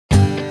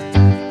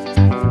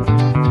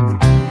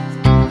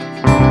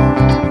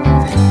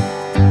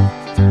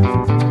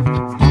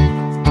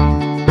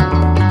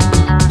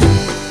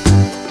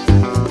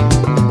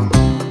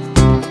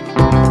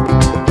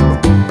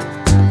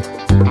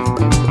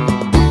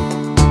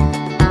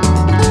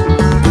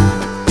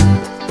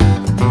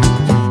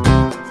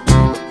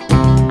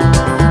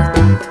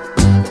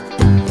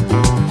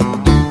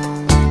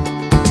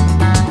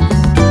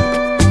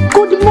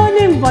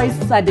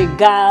are the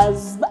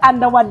girls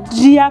and our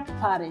dear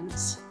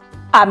parents.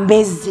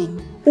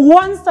 Amazing.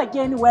 Once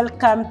again,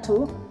 welcome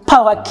to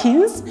Power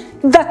Kings,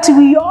 that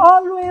we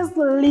always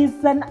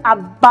listen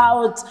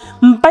about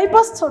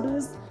Bible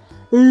stories,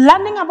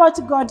 learning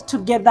about God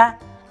together,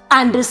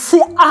 and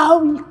see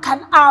how we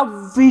can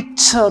have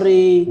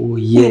victory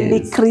in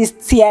the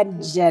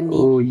Christian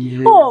journey.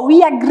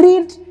 We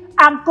agreed.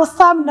 Uncle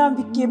Sam now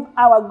became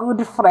our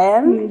good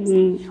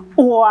friend.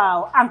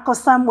 Wow. Uncle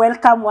Sam,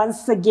 welcome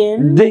once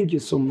again. Thank you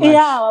so much.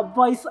 Yeah, our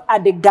boys are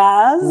the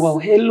girls. Wow,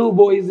 hello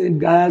boys and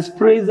girls.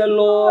 Praise the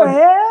Lord.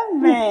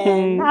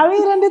 Amen. Are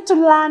we ready to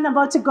learn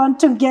about God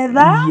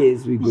together?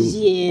 Yes, we're going.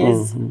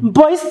 Yes.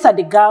 Boys are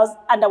the girls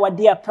and our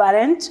dear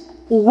parents.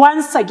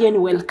 Once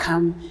again,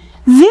 welcome.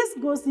 This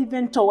goes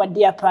even to our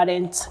dear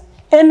parents.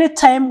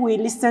 Anytime we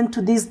listen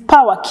to these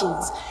Power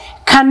Kings,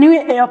 can we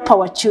help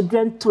our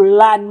children to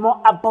learn more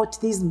about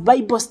these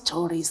Bible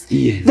stories?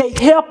 Yes. They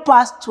help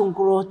us to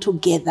grow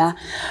together.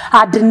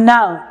 And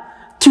now,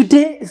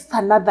 today is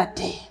another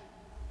day.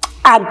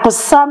 Uncle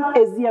Sam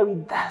is here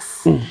with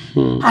us.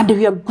 And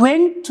we are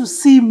going to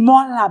see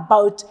more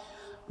about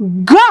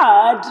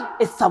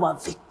God is our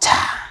victor.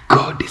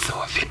 God is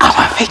our victor.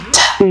 Our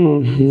victor.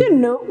 You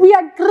know, we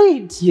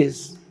agreed.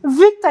 Yes.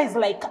 Victor is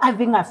like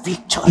having a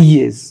victory.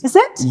 Yes. Is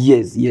it?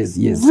 Yes, yes,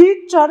 yes.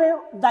 Victory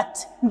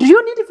that... Do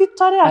you need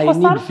victory? I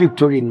need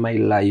victory in my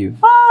life.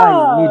 Oh,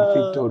 I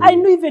need victory. I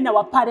know even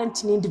our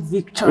parents need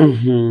victory.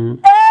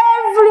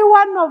 Every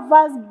one of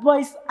us,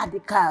 boys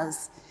and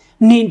girls,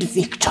 need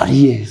victory.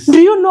 Yes. Do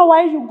you know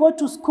why you go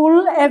to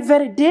school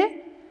every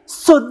day?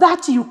 So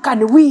that you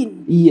can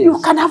win. Yes. You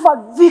can have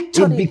a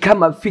victory. You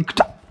become a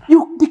victor.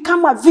 You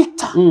become a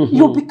victor.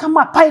 You become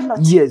a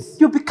pilot. Yes.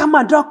 You become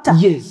a doctor.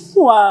 Yes.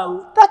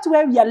 Wow. That's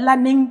where we are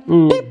learning.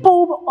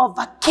 People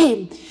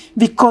overcame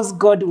because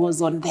God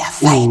was on their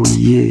side. Oh,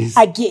 yes.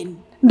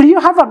 Again, do you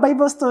have a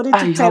Bible story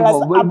to tell us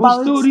a Bible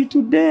about story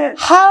today.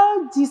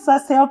 how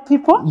Jesus helped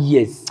people?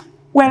 Yes.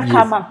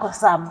 Welcome, Uncle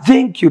Sam.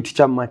 Thank you,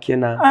 Teacher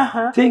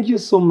Makena. Thank you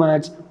so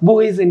much.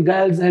 Boys and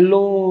girls,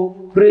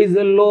 hello. Praise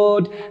the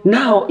Lord.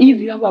 Now, if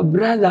you have a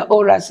brother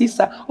or a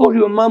sister or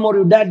your mom or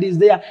your dad is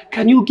there,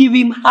 can you give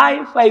him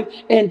high five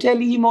and tell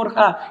him or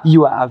her,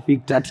 you are a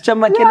victor. Teacher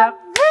Makena,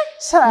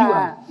 you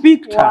are a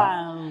victor.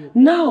 Wow.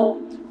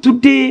 Now,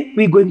 today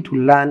we're going to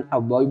learn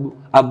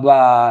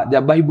about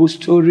the Bible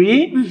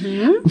story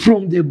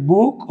from the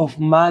book of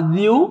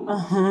Matthew,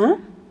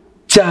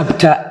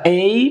 chapter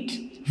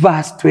 8,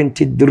 verse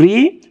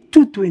 23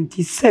 to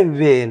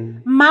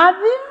 27.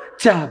 Matthew?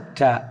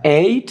 Chapter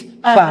 8,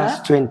 verse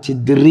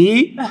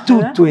 23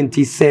 to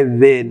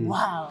 27.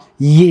 Wow.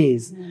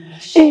 Yes.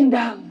 And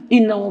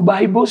in our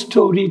Bible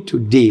story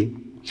today,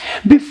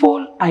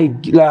 before I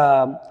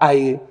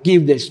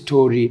give the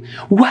story,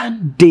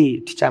 one day,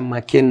 Teacher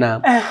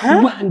Makena,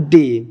 one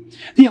day,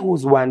 there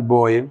was one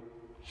boy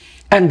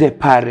and the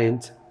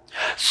parent.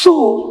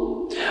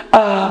 So,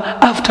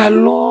 after a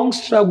long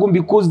struggle,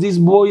 because these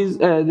boys,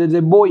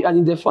 the boy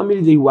and the family,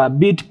 they were a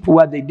bit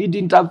poor. They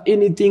didn't have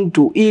anything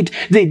to eat.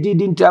 They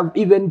didn't have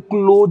even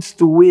clothes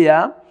to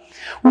wear.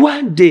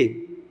 One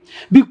day,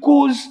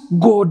 because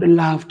God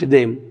loved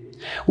them,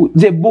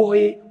 the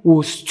boy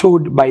was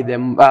told by the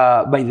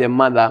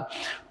mother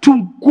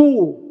to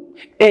go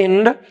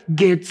and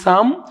get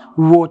some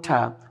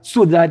water,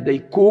 so that they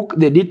cook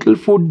the little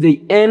food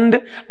they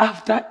end.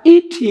 After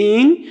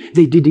eating,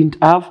 they didn't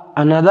have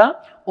another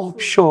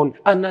option,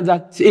 another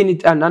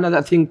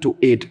thing to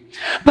eat.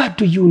 But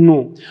do you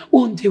know,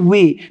 on the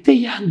way, the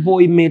young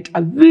boy met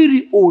a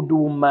very old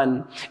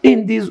woman.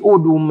 And this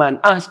old woman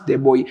asked the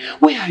boy,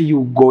 "Where are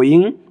you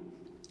going?"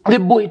 The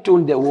boy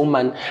told the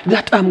woman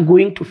that I'm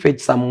going to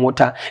fetch some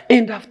water.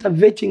 And after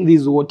fetching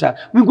this water,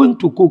 we're going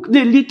to cook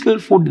the little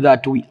food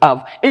that we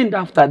have. And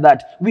after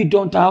that, we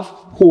don't have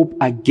hope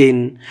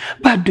again.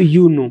 But do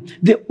you know,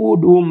 the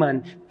old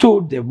woman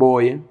told the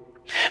boy,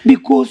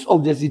 because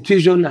of the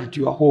situation at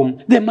your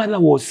home, the mother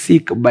was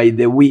sick, by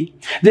the way.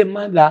 The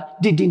mother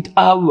didn't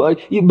have,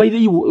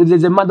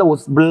 the mother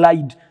was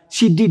blind.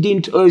 She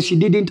didn't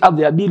have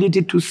the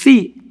ability to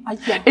see.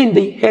 And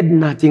they had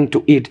nothing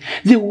to eat.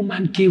 The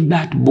woman gave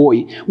that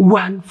boy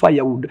one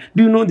firewood.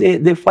 Do you know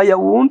the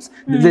firewoods?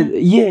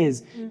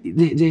 Yes.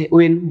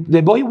 When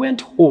the boy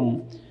went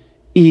home,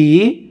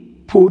 he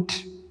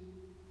put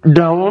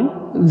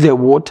down the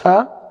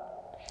water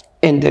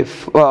and the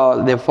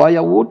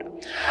firewood.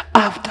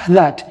 After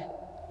that,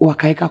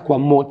 wakaeka kwa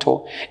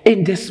moto,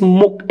 and the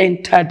smoke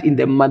entered in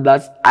the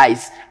mother's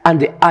eyes,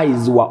 and the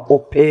eyes were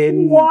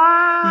open.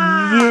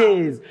 Wow.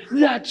 Yes,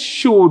 that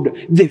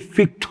showed the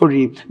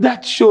victory.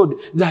 That showed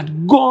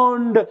that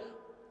God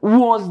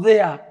was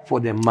there for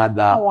the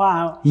mother.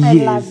 Wow. Yes.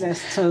 I love the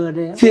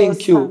story.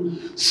 Thank you.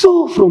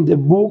 So from the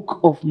book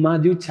of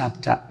Matthew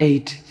chapter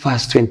 8,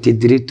 verse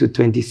 23 to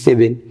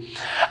 27,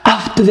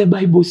 after the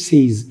Bible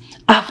says,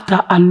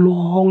 after a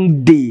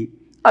long day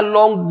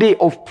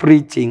of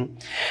preaching,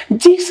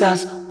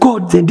 Jesus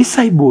called the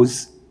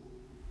disciples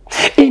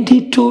and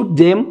he told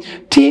them,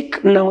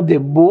 take now the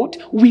boat,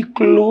 we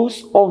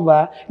cross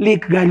over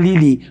Lake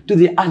Galilee to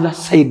the other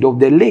side of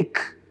the lake.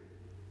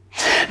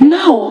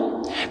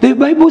 Now, the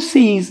Bible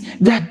says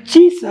that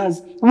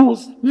Jesus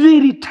was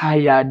very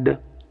tired.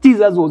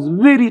 Jesus was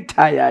very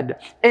tired,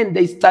 and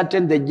they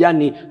started the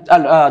journey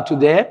to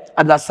the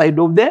other side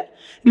of the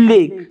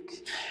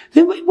lake.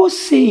 The Bible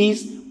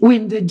says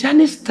when the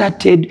journey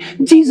started,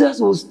 Jesus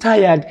was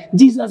tired.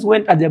 Jesus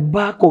went at the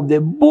back of the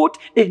boat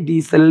and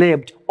he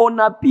slept on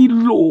a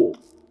pillow.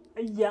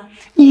 Yeah.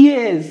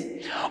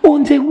 Yes.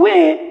 On the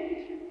way,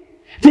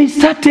 they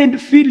started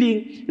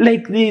feeling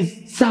like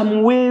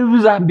some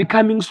waves are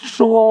becoming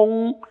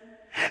strong.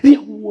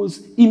 There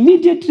was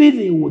immediately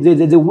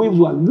the waves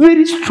were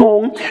very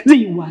strong.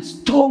 There were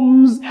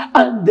storms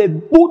and the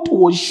boat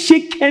was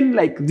shaken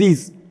like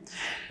this.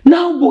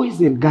 Now,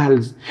 boys and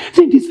girls,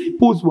 the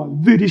disciples were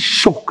very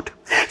shocked.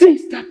 They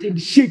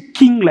started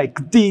shaking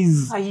like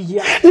this.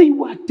 Yeah. They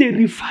were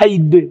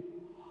terrified.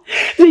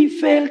 They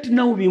felt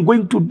now we're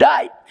going to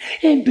die.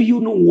 And do you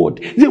know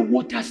what? The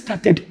water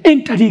started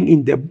entering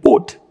in the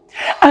boat.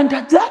 And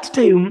at that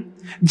time,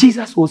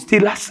 Jesus was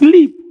still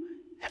asleep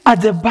at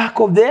the back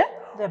of the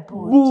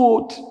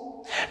boat.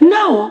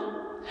 Now,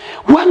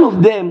 one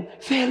of them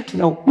felt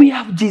now, we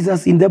have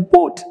Jesus in the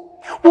boat.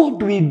 What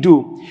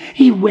do?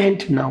 He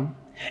went now.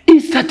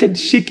 He started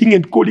shaking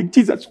and calling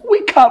Jesus,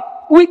 wake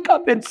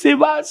up and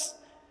save us.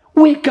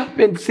 Wake up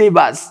and save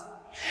us.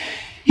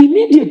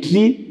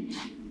 Immediately,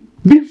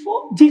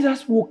 before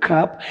Jesus woke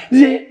up,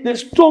 the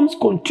storms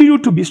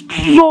continued to be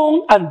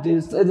strong and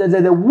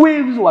the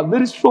waves were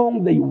very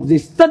strong. They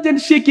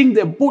started shaking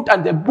the boat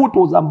and the boat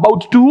was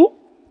about to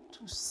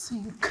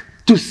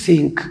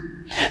sink.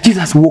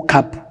 Jesus woke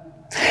up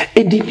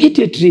and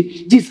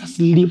immediately Jesus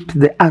lifted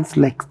the hands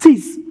like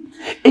this.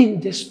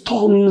 And the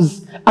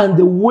storms and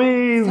the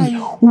waves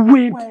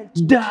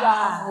went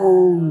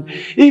down.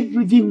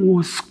 Everything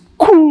was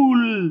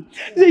cool.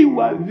 They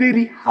were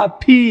very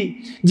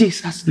happy.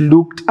 Jesus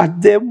looked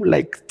at them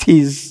like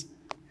this.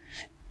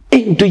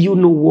 And do you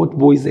know what,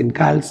 boys and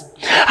girls?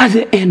 At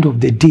the end of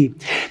the day,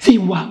 they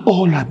were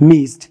all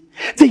amazed.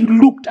 They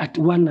looked at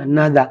one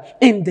another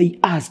and they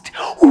asked,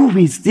 who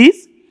is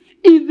this?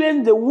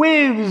 Even the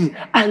waves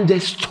and the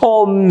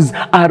storms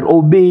are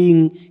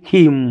obeying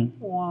him.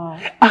 Wow.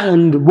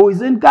 And boys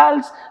and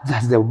girls,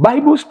 that's the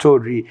Bible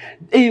story.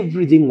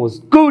 Everything was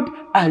good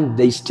and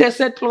they stayed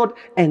settled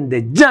and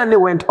the journey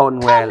went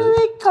on well. Can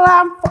we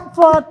clap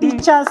for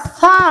teacher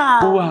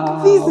Sam?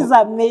 Wow. This is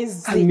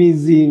amazing.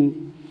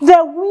 Amazing.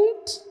 The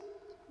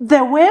wind,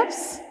 the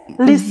waves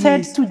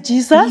listened to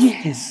Jesus.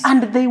 Yes.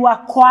 And they were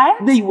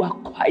quiet. They were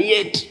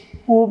quiet.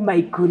 Oh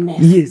my goodness.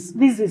 Yes.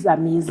 This is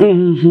amazing.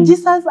 Mm-hmm.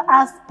 Jesus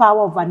has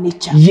power over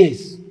nature.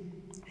 Yes.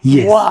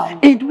 Yes. Wow.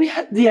 And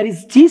where there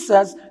is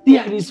Jesus,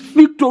 there is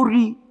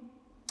victory.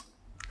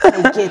 I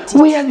get it.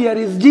 Where there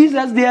is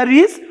Jesus, there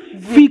is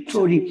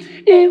victory.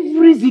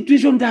 Every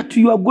situation that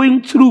you are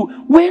going through,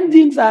 when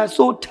things are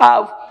so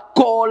tough,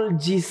 call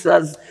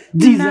Jesus.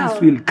 Jesus now,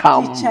 will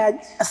come. Teacher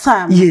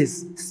Sam.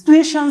 Yes.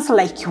 Situations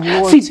like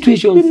what?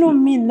 Situations. You know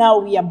me now,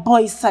 we are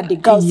boys and the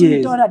girls. Yes.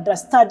 We don't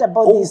understand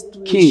about these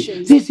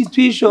situations. The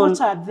situations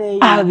What are they?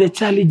 are the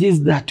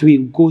challenges that we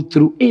go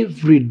through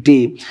every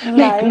day.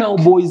 Like now,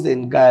 boys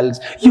and girls,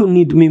 you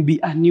need maybe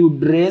a new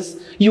dress.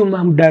 Your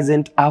mom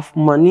doesn't have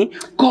money.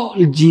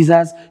 Call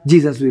Jesus.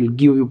 Jesus will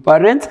give you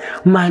parents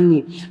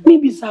money.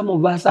 Maybe some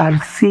of us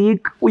are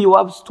sick. You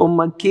have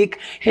stomachache,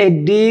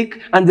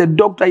 headache, and the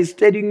doctor is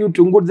telling you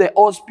to go to the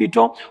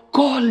hospital.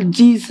 Call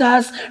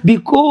Jesus,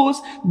 because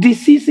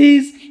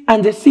diseases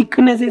and the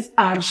sicknesses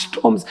are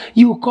storms.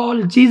 You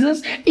call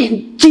Jesus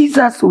and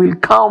Jesus will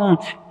come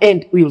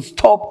and will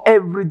stop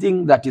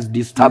everything that is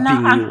disturbing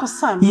now, you. Uncle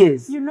Sam,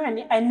 yes. You know,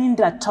 I need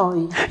a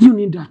toy. You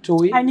need a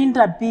toy. I need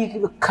a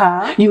big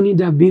car. You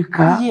need a big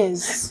car.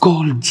 Yes.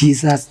 Call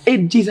Jesus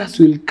and Jesus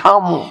will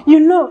come. You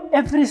know,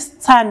 every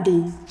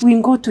Sunday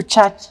we go to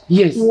church.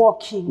 Yes.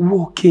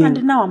 Walking.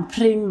 And now I'm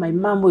praying my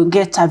mom will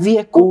get a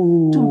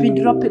vehicle to be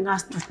dropping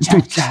us to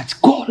church.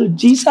 Call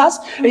Jesus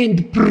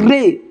and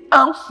pray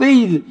and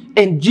faith,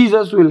 and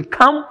Jesus will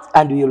come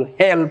and will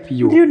help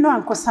you. Do you know,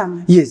 Uncle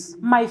Sam? Yes.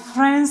 My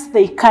friends,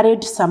 they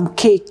carried some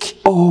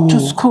cake to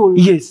school.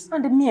 Yes.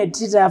 And me, I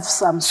did have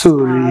some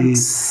Sorry.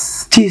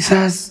 snacks.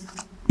 Jesus,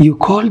 you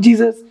call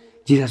Jesus,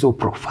 Jesus will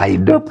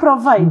provide. Will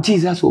provide.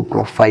 Jesus will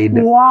provide.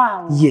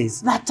 Wow.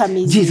 Yes. That's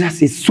amazing.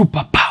 Jesus is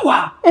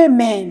superpower.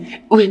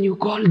 Amen. When you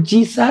call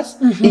Jesus,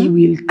 he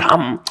will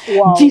come.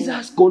 Wow.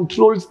 Jesus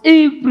controls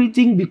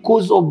everything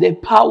because of the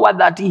power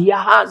that he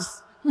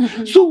has.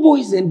 So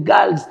boys and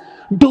girls,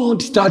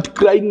 don't start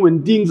crying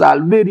when things are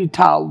very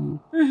tough.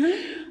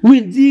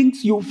 When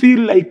things you feel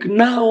like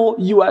now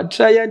you are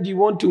tired, you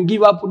want to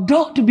give up,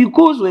 don't,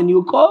 because when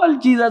you call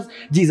Jesus,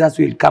 Jesus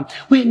will come.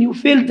 When you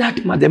fail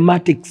that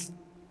mathematics,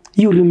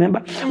 you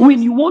remember?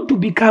 When you want to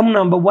become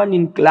number one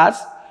in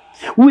class,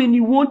 when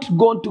you want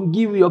God to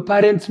give your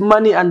parents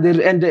money and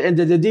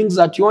the things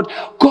that you want,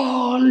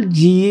 call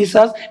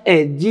Jesus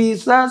and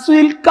Jesus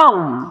will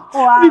come.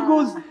 Wow.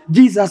 Because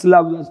Jesus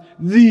loves us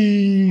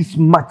this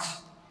much.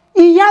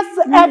 He has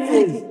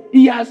everything.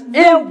 He has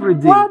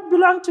everything. The world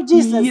belongs to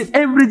Jesus. Yes,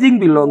 everything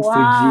belongs to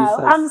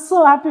Jesus. I'm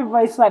so happy,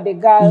 boys and the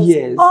girls.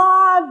 Yes.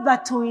 All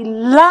that we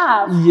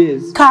love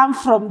Yes. come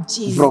from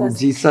Jesus. From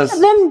Jesus.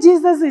 And then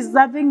Jesus is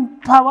having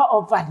power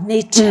over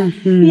nature.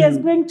 He is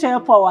going to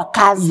help our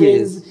cousins.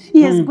 Yes.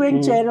 He is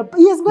going to help.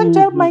 He is going to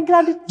help my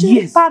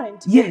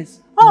grandparents.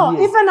 Yes. Oh,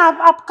 yes. even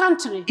up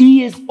country.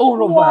 He is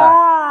all over.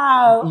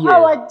 Wow. Yes.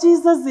 Our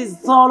Jesus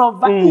is all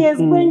over. He is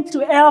going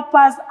to help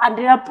us and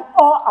help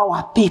all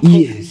our people.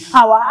 Yes.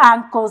 Our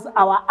uncles,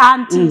 our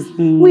aunties.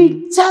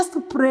 We just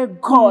pray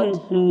God.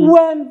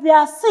 When they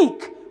are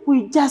sick,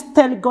 we just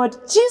tell God,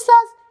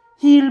 Jesus,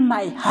 heal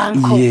my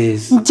uncle.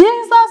 Yes.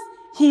 Jesus,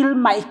 heal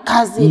my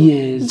cousin.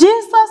 Yes.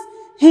 Jesus,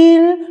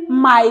 heal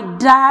my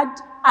dad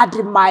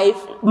and my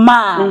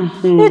mom.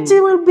 It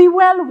will be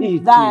well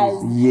with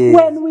us. Yes.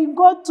 When we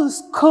go to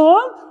school,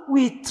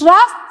 we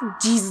trust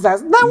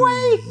Jesus. The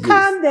way he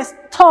calmed the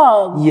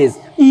storm, Yes.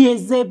 he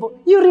is able.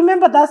 You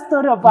remember that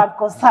story of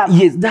Uncle Sam?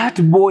 Yes, that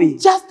boy.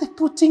 Just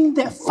putting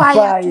the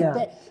fire,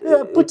 to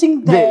the,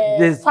 putting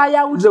the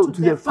firewood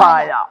to the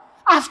fire.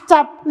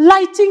 After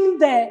lighting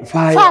the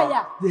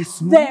fire, the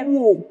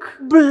smoke,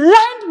 the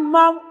blind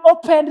man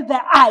opened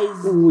the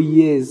eyes. Oh,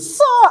 yes.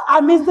 So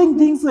amazing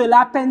things will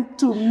happen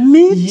to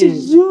me, to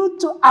you,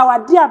 to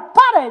our dear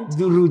parents,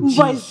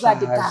 boys and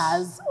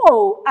girls.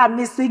 Oh,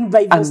 amazing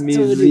Bible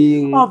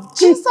story of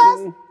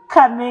Jesus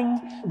calming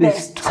the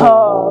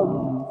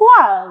storm.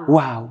 Wow.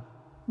 Wow.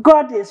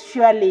 God is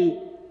surely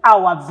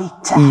our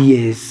victor.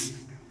 Yes.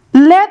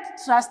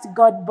 Let's trust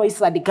God,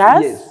 boys and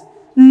girls. Yes.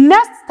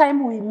 Next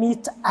time we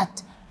meet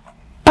at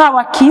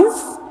Power Kings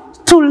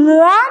to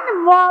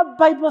learn more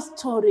Bible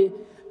story,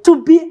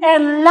 to be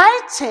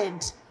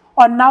enlightened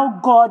on how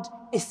God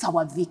is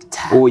our victor.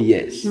 Oh,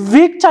 yes.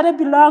 Victory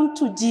belongs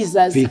to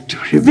Jesus.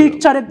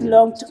 Victory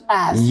belongs to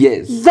us.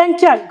 Yes.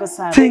 Thank you, Uncle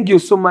Sam. Thank you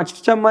so much,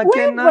 Teacher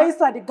Makena. We boys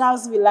and the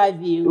girls, we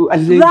love you.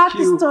 Thank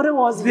you. Story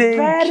was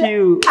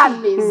very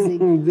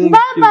amazing.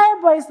 Bye-bye,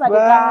 boys and the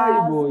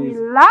girls. Boys. We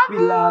love We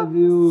love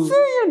you.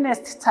 See you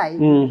next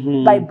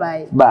time.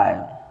 Bye-bye.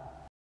 Bye.